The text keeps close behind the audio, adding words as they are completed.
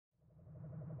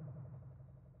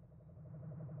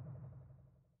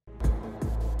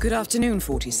Good afternoon,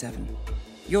 47.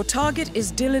 Your target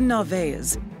is Dylan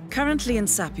Narvaez, currently in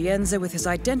Sapienza with his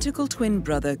identical twin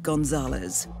brother,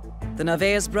 Gonzalez. The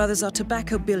Narvaez brothers are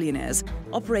tobacco billionaires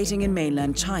operating in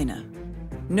mainland China.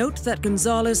 Note that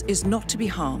Gonzalez is not to be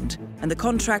harmed, and the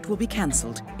contract will be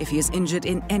cancelled if he is injured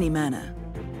in any manner.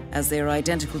 As they are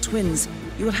identical twins,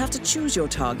 you will have to choose your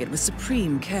target with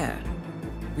supreme care.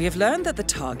 We have learned that the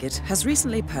target has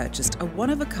recently purchased a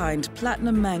one-of-a-kind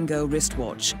platinum mango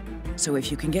wristwatch, so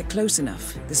if you can get close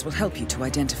enough, this will help you to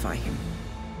identify him.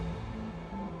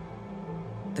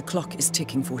 The clock is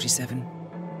ticking, 47.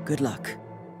 Good luck.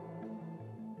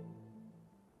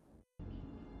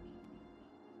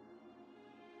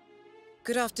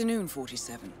 Good afternoon,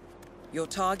 47. Your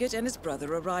target and his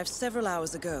brother arrived several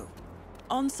hours ago.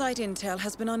 On-site intel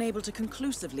has been unable to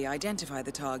conclusively identify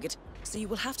the target, so you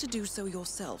will have to do so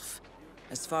yourself.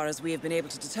 As far as we have been able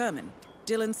to determine,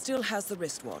 Dylan still has the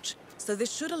wristwatch, so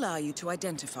this should allow you to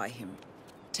identify him.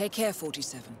 Take care,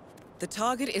 47. The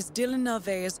target is Dylan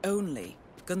Narvaez only.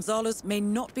 Gonzalez may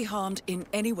not be harmed in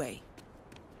any way.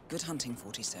 Good hunting,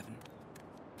 47.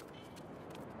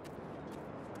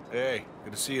 Hey,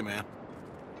 good to see you, man.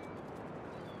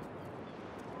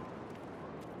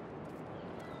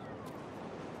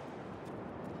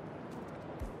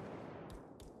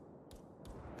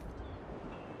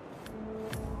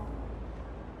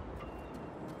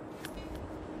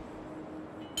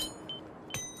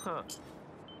 Huh.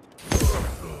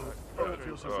 It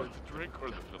feels so good. The drink or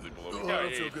the Philly below? I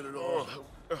don't feel good at all.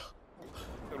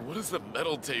 And what does the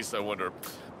metal taste, I wonder?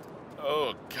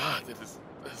 Oh, God,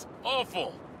 that's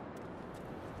awful.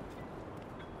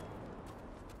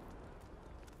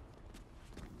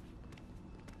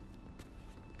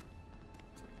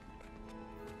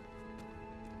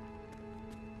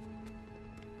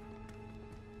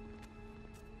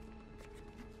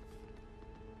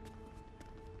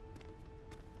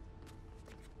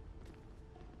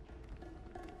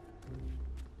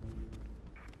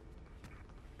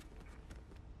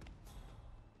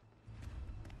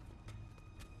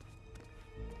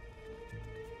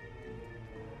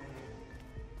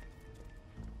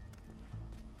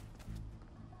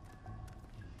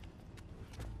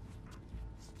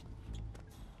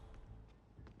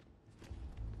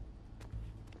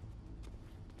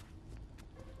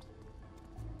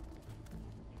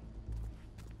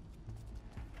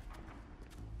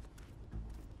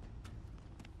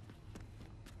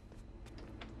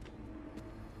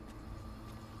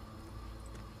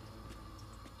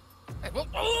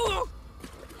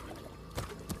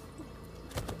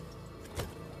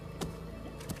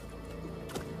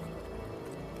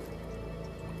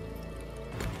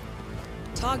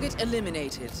 Target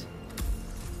eliminated.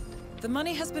 The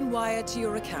money has been wired to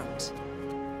your account.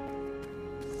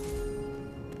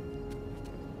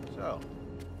 So,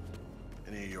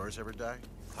 any of yours ever die?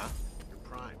 Huh? Your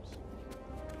primes.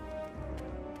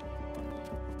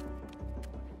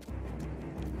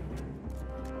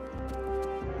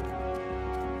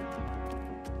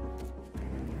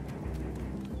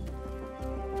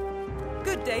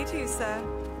 Good day to you, sir.